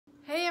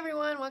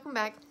welcome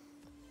back.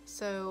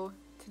 So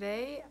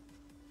today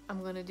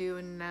I'm gonna do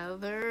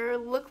another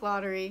look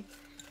lottery.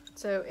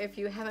 So if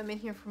you haven't been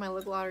here for my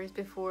look lotteries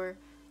before,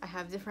 I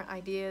have different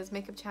ideas,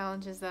 makeup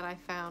challenges that I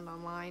found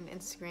online,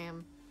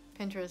 Instagram,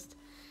 Pinterest.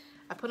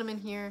 I put them in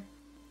here.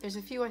 There's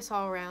a few I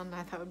saw around and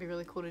I thought would be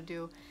really cool to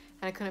do,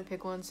 and I couldn't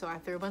pick one, so I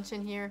threw a bunch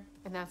in here,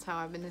 and that's how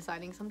I've been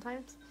deciding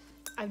sometimes.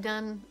 I've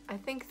done, I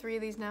think, 3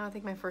 of these now. I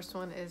think my first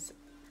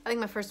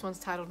one's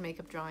titled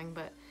Makeup Drawing,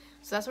 but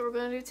so that's what we're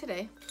gonna do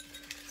today.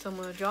 So I'm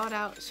gonna draw it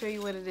out, show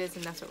you what it is,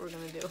 and that's what we're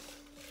gonna do.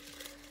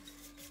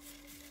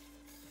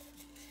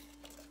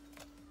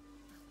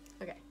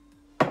 Okay.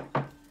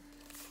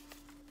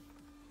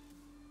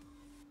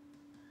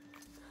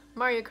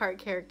 Mario Kart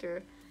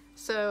character.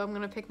 So I'm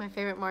gonna pick my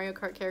favorite Mario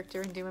Kart character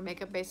and do my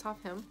makeup based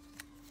off him.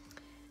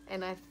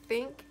 And I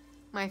think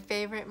my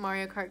favorite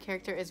Mario Kart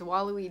character is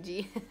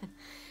Waluigi.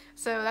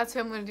 So that's who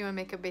I'm gonna do my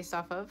makeup based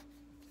off of.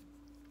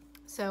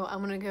 So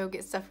I'm gonna go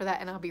get stuff for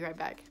that and I'll be right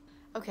back.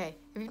 Okay,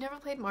 if you've never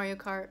played Mario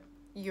Kart,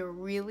 you're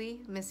really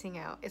missing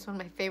out. It's one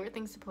of my favorite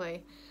things to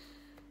play.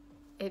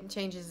 It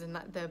changes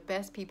the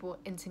best people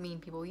into mean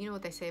people. You know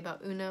what they say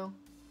about Uno?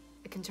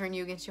 It can turn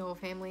you against your whole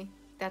family.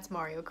 That's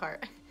Mario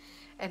Kart.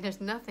 And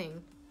there's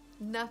nothing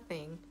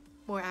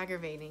more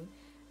aggravating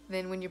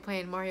than when you're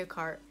playing Mario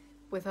Kart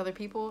with other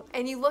people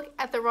and you look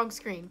at the wrong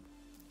screen.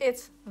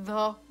 It's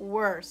the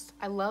worst.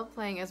 I love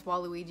playing as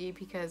Waluigi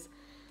because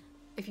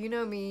if you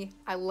know me,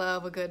 I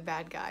love a good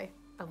bad guy.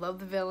 I love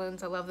the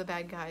villains, I love the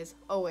bad guys,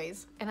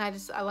 always. And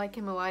I like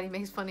him a lot. He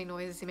makes funny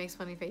noises, he makes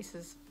funny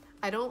faces.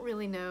 I don't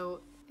really know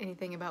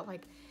anything about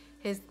like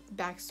his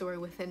backstory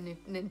within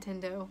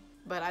Nintendo,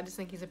 but I just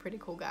think he's a pretty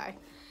cool guy.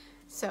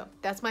 So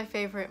that's my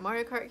favorite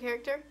Mario Kart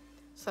character.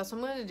 So that's what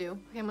I'm gonna do.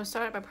 Okay, I'm gonna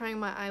start out by priming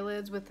my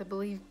eyelids with the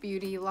Believe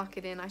Beauty Lock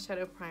It In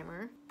eyeshadow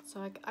primer.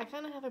 So I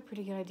kind of have a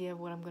pretty good idea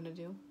of what I'm gonna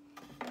do.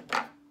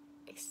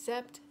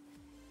 Except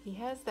he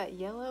has that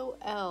yellow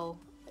L,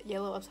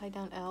 yellow upside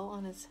down L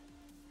on his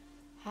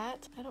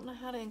hat. I don't know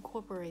how to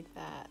incorporate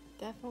that.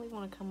 Definitely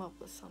want to come up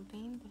with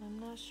something, but I'm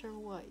not sure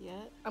what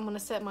yet. I'm going to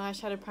set my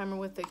eyeshadow primer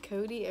with the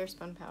Coty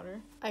Airspun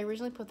powder. I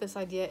originally put this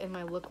idea in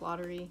my look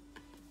lottery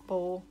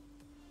bowl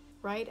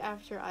right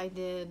after I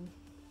did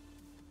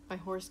my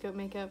horoscope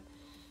makeup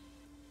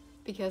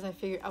because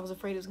I was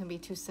afraid it was going to be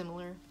too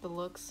similar, the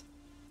looks,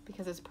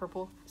 because it's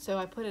purple. So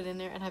I put it in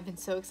there and I've been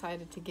so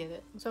excited to get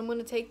it. So I'm going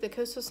to take the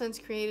Coastal Scents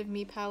Creative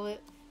Me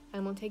palette and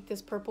I'm going to take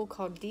this purple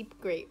called Deep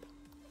Grape.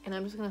 And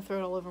I'm just going to throw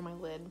it all over my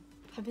lid.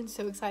 I've been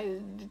so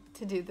excited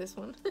to do this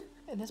one.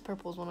 And this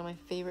purple is one of my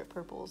favorite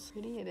purples.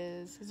 Pretty it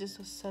is. It's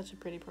just such a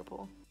pretty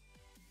purple.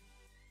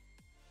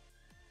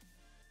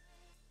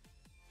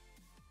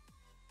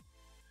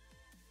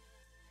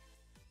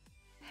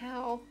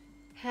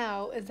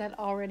 How is that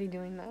already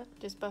doing that?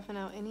 Just buffing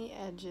out any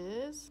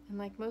edges. And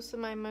like most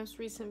of my most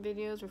recent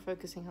videos, we're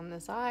focusing on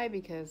this eye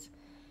because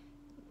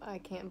I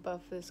can't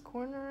buff this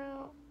corner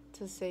out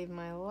to save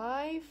my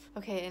life.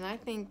 Okay, and I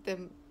think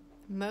the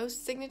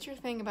most signature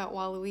thing about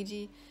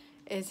Waluigi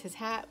is his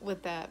hat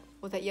with that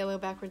yellow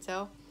backwards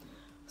L.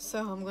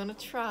 So I'm gonna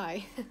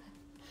try.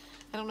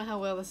 I don't know how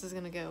well this is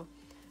gonna go.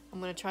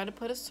 I'm gonna try to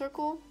put a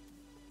circle.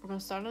 We're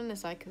gonna start on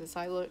this eye because this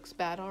eye looks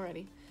bad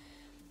already.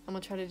 I'm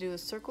gonna try to do a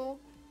circle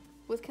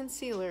with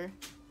concealer.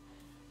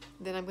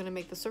 Then I'm gonna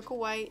make the circle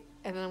white,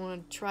 and then I'm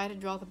gonna try to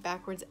draw the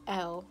backwards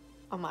L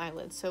on my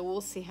eyelid. So we'll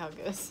see how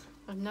it goes.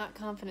 I'm not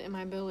confident in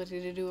my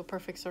ability to do a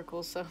perfect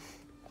circle, so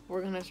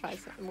we're gonna try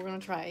something. We're gonna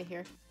try it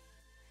here.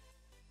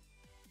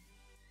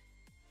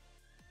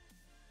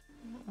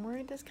 I'm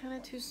worried that's kind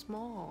of too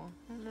small.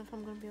 I don't know if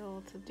I'm going to be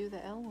able to do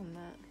the L on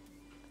that.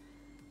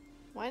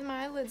 Why are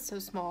my eyelids so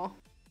small?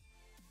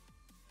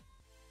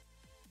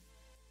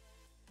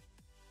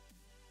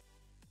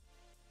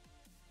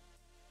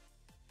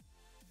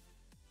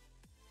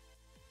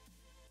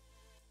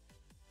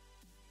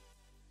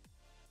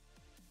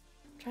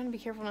 I'm trying to be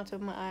careful not to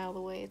open my eye all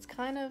the way. It's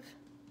kind of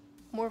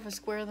more of a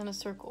square than a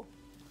circle.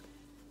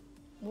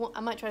 Well,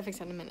 I might try to fix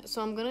that in a minute.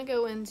 So I'm going to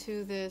go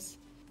into this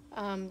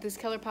this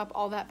ColourPop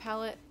All That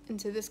palette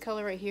into this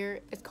color right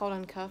here. It's called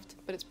Uncuffed,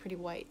 but it's pretty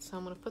white, so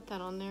I'm going to put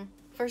that on there.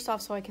 First off,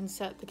 so I can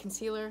set the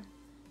concealer,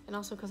 and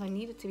also because I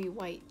need it to be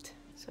white.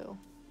 So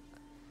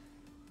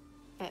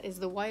that is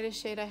the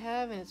whitest shade I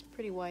have, and it's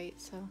pretty white,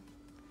 so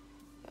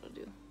that'll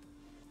do.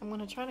 I'm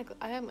going to try to,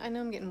 I know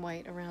I'm getting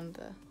white around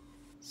the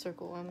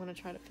circle. I'm going to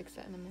try to fix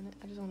that in a minute.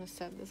 I just want to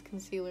set this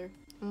concealer.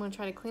 I'm going to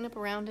try to clean up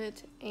around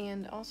it,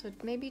 and also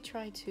maybe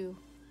try to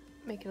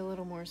make it a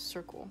little more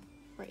circle.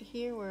 Right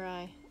here where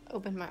I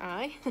open my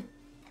eye.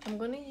 I'm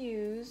gonna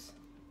use,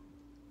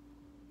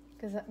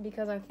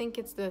 because I think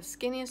it's the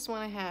skinniest one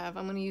I have,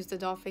 I'm gonna use the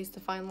Dollface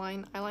Define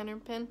Line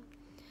eyeliner pen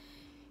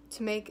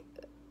to make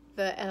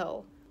the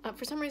L.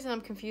 For some reason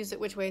I'm confused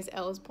at which way his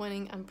L is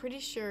pointing. I'm pretty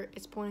sure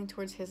it's pointing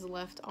towards his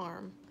left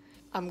arm.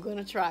 I'm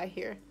gonna try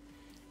here.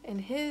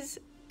 And it's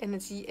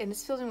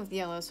filled in with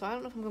yellow, so I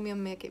don't know if I'm gonna be able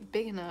to make it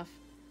big enough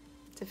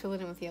to fill it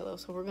in with yellow,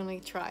 so we're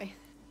gonna try.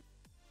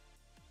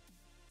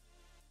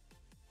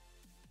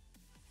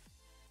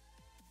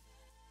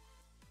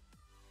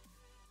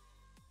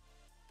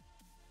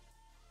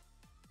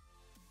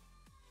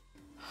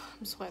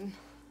 I'm sweating.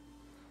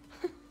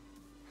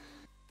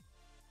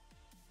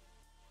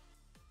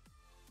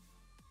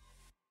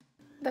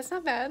 That's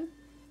not bad.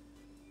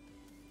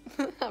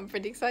 I'm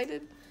pretty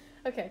excited.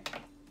 Okay.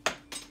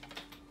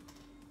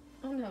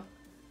 Oh no.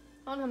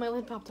 Oh no, my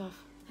lid popped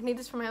off. I need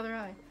this for my other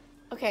eye.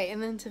 Okay,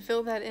 and then to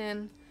fill that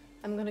in,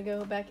 I'm gonna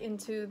go back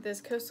into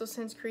this Coastal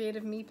Scents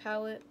Creative Me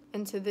palette,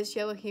 into this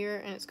yellow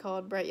here, and it's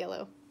called Bright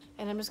Yellow.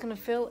 And I'm just gonna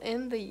fill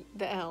in the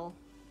L,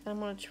 and I'm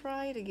gonna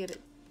try to get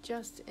it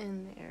just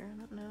in there. I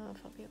don't know if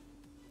I'll be able.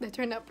 That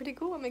turned out pretty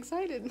cool. I'm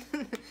excited. I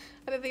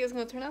didn't think it was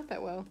gonna turn out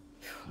that well.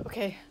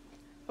 Okay,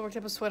 I worked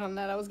up a sweat on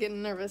that. I was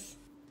getting nervous.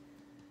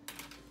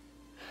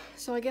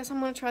 So I guess I'm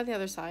gonna try the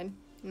other side.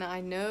 Now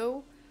I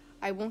know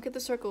I won't get the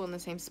circle in the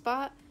same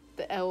spot.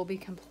 The L will be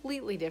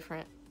completely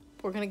different.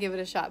 We're gonna give it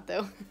a shot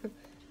though.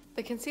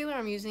 The concealer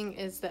I'm using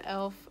is the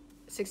E.L.F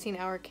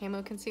 16-Hour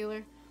Camo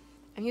Concealer.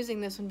 I'm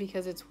using this one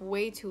because it's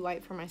way too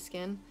light for my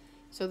skin.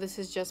 So this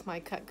is just my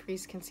cut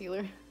crease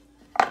concealer.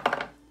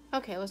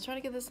 Okay, let's try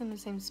to get this in the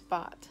same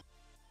spot.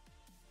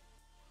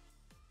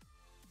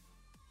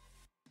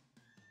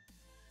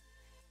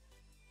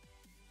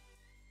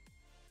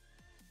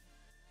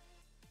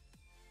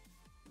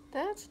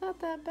 That's not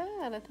that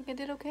bad. I think I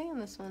did okay on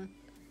this one.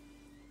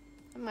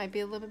 It might be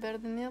a little bit better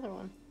than the other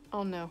one.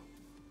 Oh no.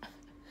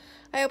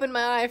 I opened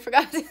my eye, I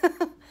forgot.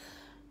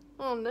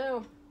 Oh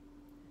no.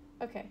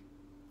 Okay,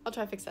 I'll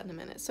try to fix that in a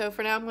minute. So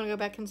for now, I'm gonna go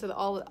back into the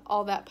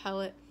all that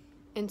palette,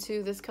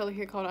 into this color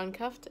here called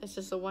Uncuffed. It's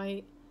just a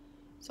white.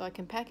 So I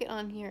can pack it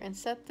on here and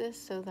set this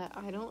so that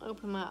I don't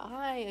open my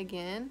eye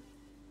again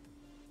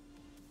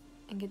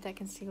and get that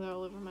concealer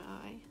all over my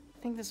eye.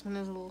 I think this one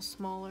is a little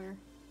smaller,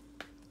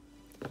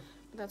 but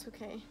that's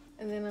okay.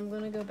 And then I'm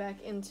gonna go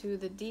back into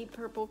the deep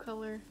purple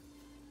color.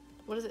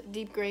 What is it?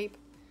 Deep Grape,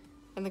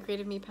 and the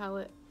Creative Me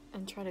palette,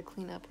 and try to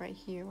clean up right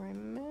here where I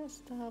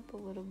messed up a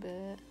little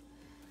bit.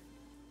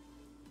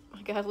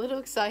 I got a little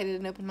excited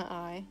and opened my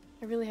eye.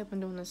 I really hope I'm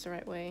doing this the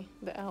right way,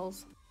 the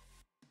L's.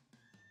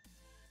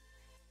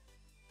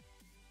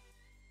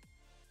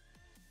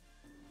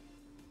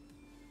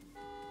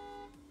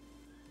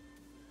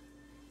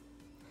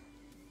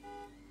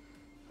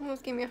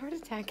 Almost gave me a heart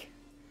attack.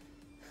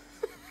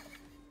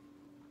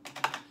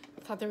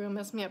 I thought they were gonna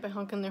mess me up by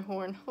honking their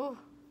horn. Oh,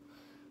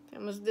 they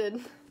almost did.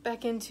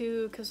 Back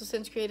into Coastal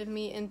Scents Creative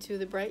Me, into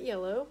the Bright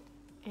Yellow,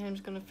 and I'm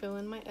just gonna fill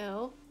in my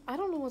L. I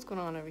don't know what's going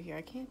on over here.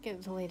 I can't get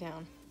it to lay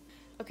down.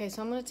 Okay,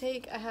 so I'm gonna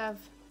I have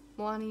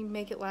Milani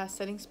Make It Last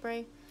setting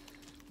spray.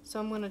 So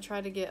I'm gonna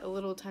try to get a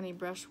little tiny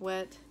brush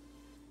wet,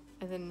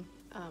 and then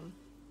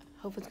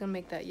hope it's gonna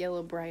make that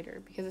yellow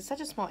brighter, because it's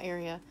such a small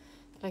area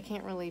that I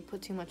can't really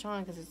put too much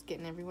on because it's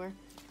getting everywhere.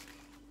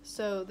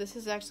 So this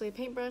is actually a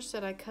paintbrush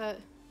that I cut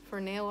for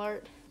nail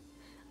art.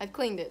 I've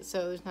cleaned it,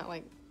 so there's not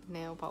like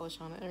nail polish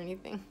on it or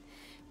anything,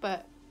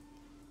 but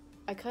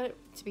I cut it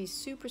to be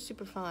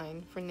super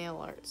fine for nail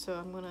art. So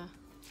I'm gonna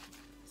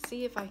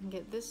see if I can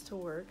get this to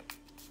work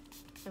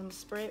and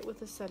spray it with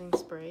the setting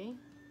spray.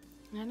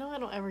 And I know I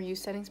don't ever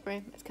use setting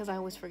spray. It's because I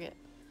always forget.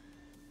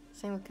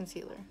 Same with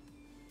concealer.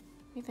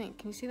 What do you think?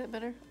 Can you see that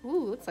better?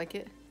 Ooh, looks like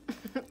it.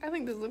 I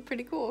think this looks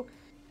pretty cool.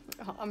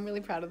 Oh, I'm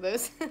really proud of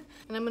those.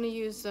 And I'm gonna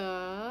use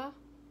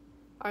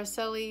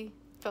Araceli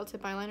felt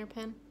tip eyeliner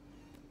pen.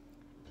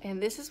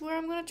 And this is where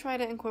I'm gonna try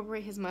to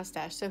incorporate his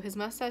mustache. So his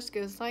mustache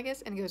goes like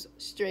this and goes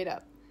straight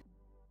up.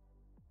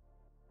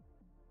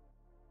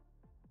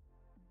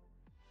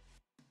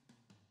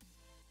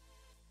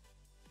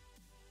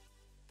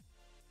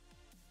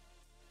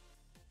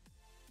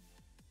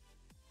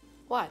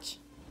 Watch.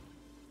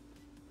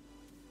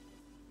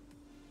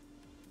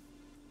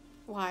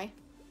 Why?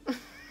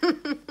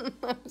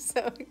 I'm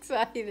so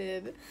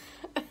excited.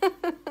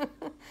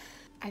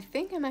 I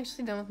think I'm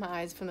actually done with my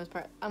eyes for the most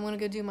part. I'm gonna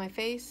go do my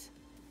face,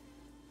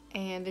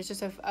 and there's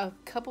just a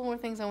couple more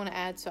things I want to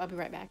add, so I'll be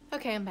right back.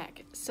 Okay, I'm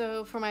back.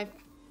 So for my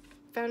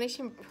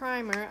foundation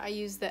primer, I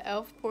use the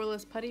E.L.F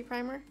poreless putty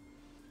primer,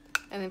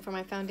 and then for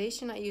my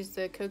foundation, I use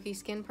the Kokie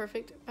Skin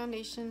Perfect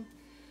foundation,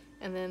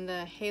 and then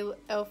the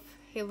E.L.F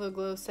Halo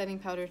Glow setting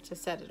powder to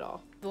set it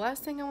all. The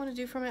last thing I want to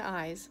do for my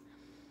eyes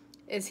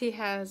is he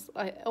has,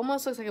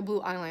 almost looks like a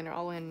blue eyeliner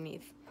all the way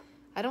underneath.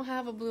 I don't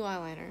have a blue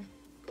eyeliner.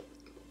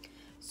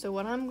 So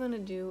what I'm going to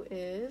do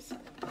is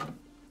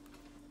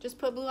just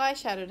put blue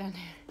eyeshadow down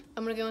there.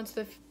 I'm going to go into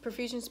the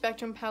Profusion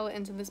Spectrum palette,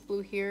 into this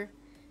blue here.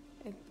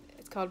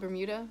 It's called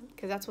Bermuda,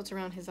 because that's what's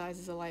around his eyes,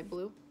 is a light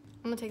blue.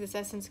 I'm going to take this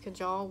Essence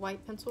Kajal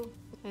white pencil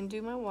and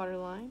do my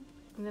waterline.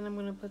 And then I'm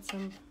going to put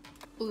some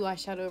blue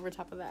eyeshadow over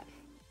top of that.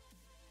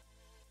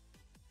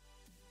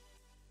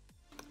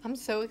 I'm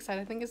so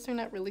excited. I think it's turned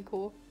out really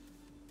cool.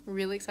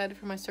 Really excited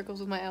for my circles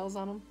with my L's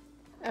on them.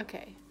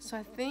 Okay, so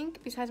I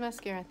think, besides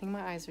mascara, I think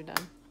my eyes are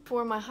done.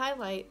 For my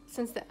highlight,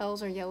 since the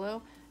L's are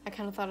yellow, I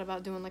kind of thought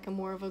about doing like a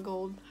more of a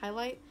gold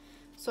highlight.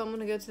 So I'm going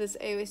to go to this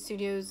AOA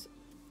Studios,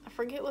 I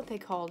forget what they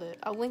called it.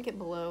 I'll link it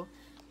below.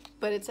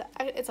 But it's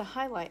a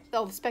highlight,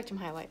 oh, the Spectrum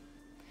highlight.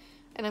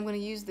 And I'm going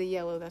to use the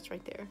yellow that's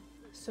right there.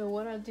 So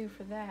what I'll do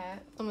for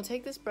that, I'm going to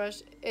take this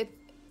brush.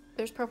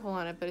 There's purple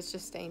on it, but it's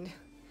just stained.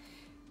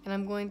 And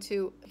I'm going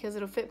to, because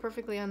it'll fit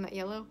perfectly on that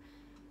yellow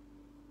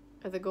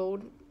or the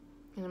gold,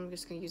 and I'm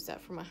just going to use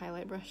that for my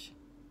highlight brush.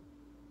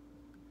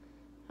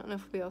 I don't know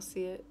if we all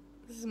see it.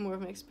 This is more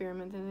of an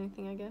experiment than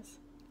anything, I guess.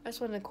 I just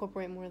want to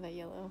incorporate more of that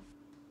yellow.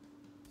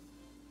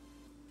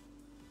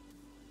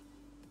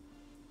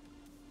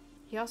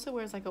 He also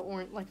wears like a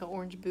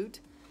orange boot.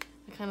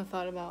 I kind of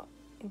thought about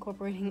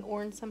incorporating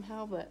orange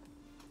somehow, but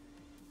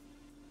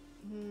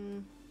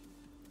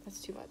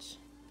that's too much.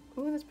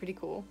 Ooh, that's pretty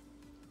cool.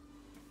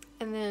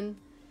 And then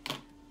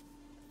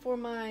for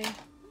my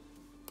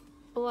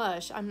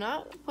blush, I'm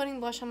not putting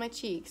blush on my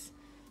cheeks.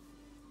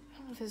 I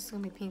don't know if this is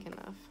gonna be pink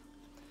enough.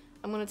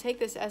 I'm gonna take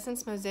this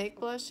Essence Mosaic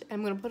blush and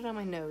I'm gonna put it on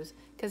my nose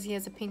because he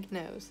has a pink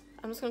nose.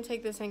 I'm just gonna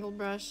take this angled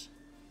brush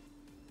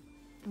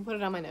and put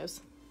it on my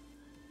nose.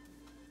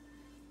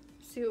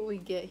 See what we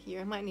get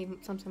here. I might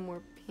need something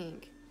more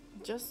pink.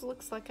 Just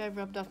looks like I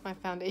rubbed off my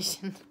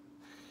foundation.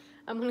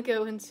 I'm gonna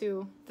go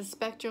into the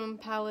Spectrum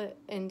palette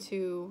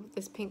into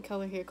this pink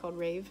color here called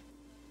Rave.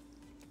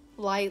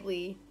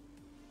 Lightly,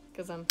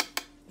 because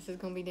this is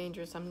gonna be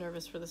dangerous. I'm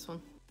nervous for this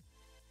one.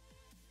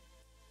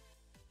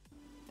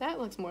 That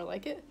looks more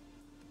like it.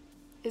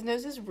 His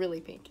nose is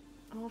really pink.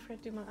 Oh, I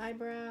forgot to do my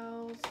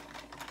eyebrows.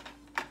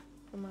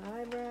 For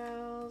my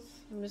eyebrows,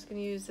 I'm just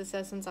gonna use this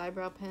Essence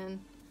Eyebrow Pen.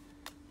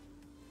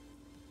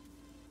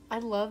 I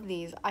love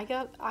these. I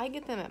get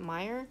them at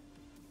Meyer.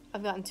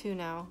 I've gotten 2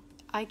 now.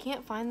 I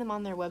can't find them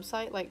on their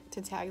website, like,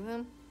 to tag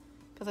them,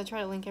 because I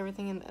try to link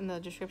everything in the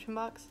description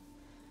box.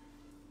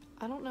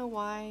 I don't know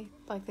why,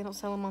 like, they don't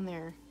sell them on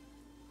their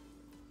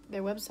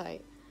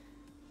website.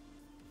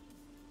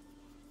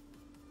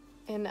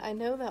 And I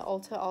know that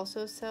Ulta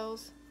also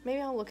sells.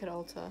 Maybe I'll look at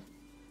Ulta,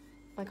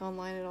 like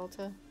online at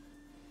Ulta,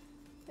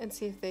 and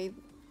see if they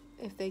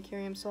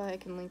carry them so I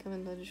can link them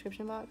in the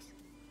description box.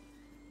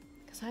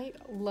 Because I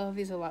love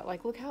these a lot.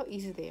 Like, look how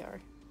easy they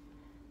are.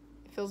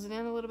 It fills it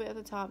in a little bit at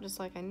the top, just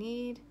like I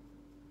need.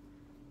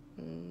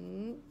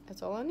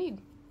 That's all I need.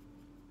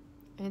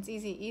 And it's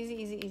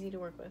easy to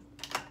work with.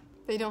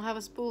 They don't have a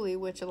spoolie,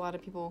 which a lot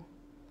of people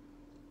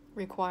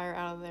require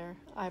out of their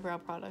eyebrow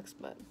products,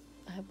 but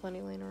I have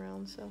plenty laying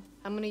around, so.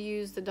 I'm going to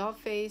use the Doll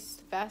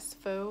Face Fast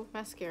Faux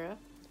Mascara.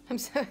 I'm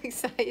so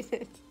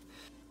excited.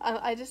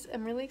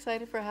 I'm really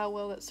excited for how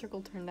well that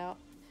circle turned out.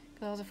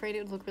 Because I was afraid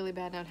it would look really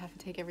bad and I'd have to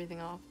take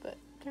everything off, but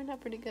it turned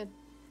out pretty good.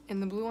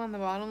 And the blue on the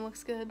bottom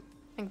looks good.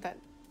 I think that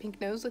pink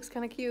nose looks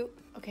kind of cute.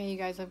 Okay, you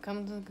guys, I've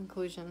come to the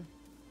conclusion.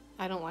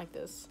 I don't like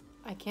this.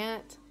 I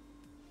can't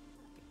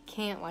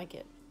like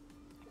it.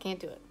 I can't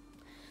do it.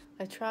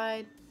 I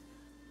tried,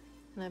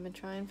 and I've been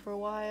trying for a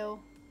while.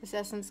 This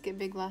Essence Get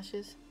Big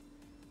Lashes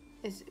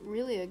is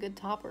really a good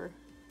topper.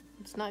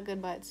 It's not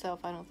good by itself,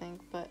 I don't think,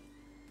 but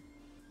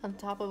on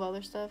top of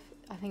other stuff,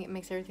 I think it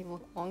makes everything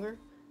look longer,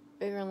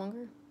 bigger and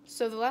longer.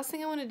 So the last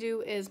thing I want to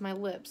do is my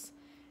lips.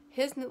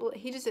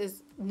 He just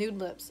is nude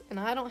lips, and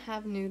I don't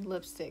have nude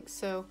lipstick,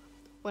 so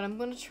what I'm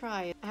going to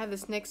try, I have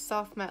this NYX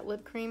Soft Matte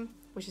Lip Cream,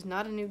 which is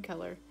not a nude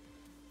color,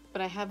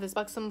 but I have this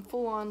Buxom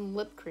Full-on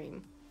Lip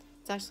Cream.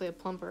 It's actually a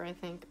plumper, I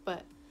think,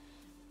 but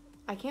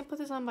I can't put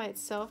this on by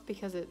itself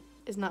because it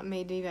is not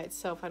made to be by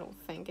itself, I don't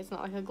think. It's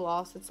not like a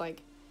gloss, it's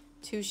like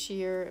too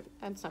sheer,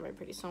 and it's not very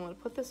pretty, so I'm going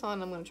to put this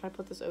on, I'm going to try to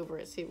put this over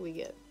it, see what we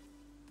get.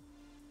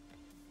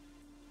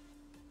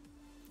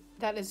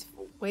 That is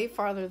way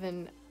farther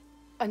than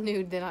a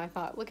nude than I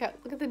thought. Look at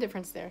the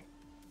difference there.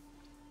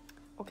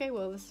 Okay,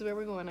 well, this is where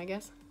we're going, I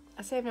guess.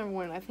 I say I've never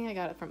worn it. I think I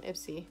got it from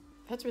Ipsy.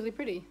 That's really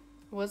pretty.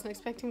 I wasn't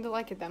expecting to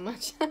like it that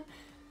much.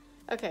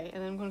 Okay,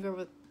 and then I'm going to go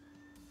with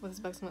this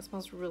Buxom. That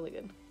smells really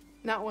good.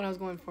 Not what I was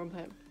going for,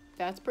 but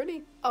that's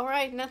pretty.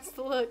 Alright, and that's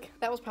the look.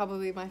 That was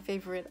probably my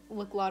favorite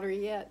look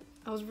lottery yet.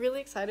 I was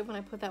really excited when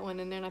I put that one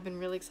in there, and I've been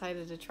really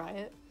excited to try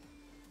it.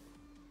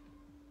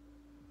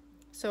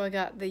 So I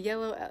got the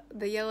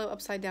yellow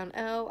upside down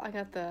L. I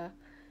got the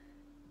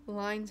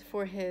lines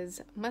for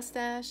his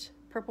mustache,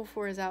 purple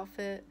for his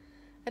outfit.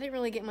 I didn't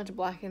really get much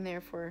black in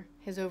there for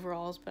his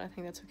overalls, but I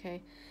think that's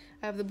okay.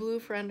 I have the blue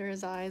for under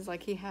his eyes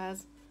like he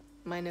has.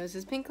 My nose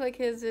is pink like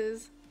his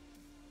is.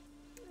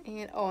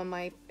 And oh,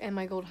 and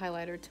my gold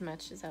highlighter to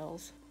match his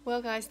L's.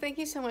 Well guys, thank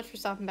you so much for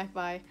stopping back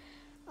by.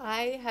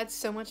 I had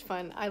so much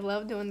fun. I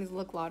love doing these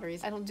look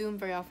lotteries. I don't do them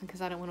very often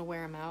because I don't want to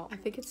wear them out. I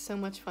think it's so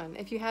much fun.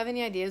 If you have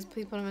any ideas,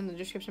 please put them in the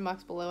description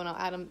box below and I'll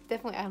add them,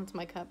 definitely add them to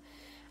my cup.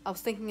 I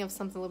was thinking of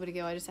something a little bit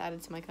ago, I just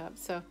added to my cup.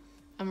 So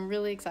I'm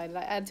really excited.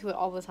 I add to it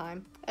all the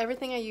time.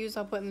 Everything I use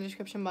I'll put in the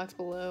description box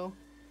below.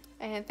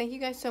 And thank you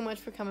guys so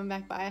much for coming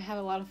back by. I had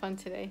a lot of fun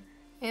today.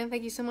 And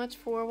thank you so much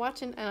for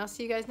watching, and I'll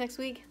see you guys next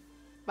week.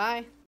 Bye!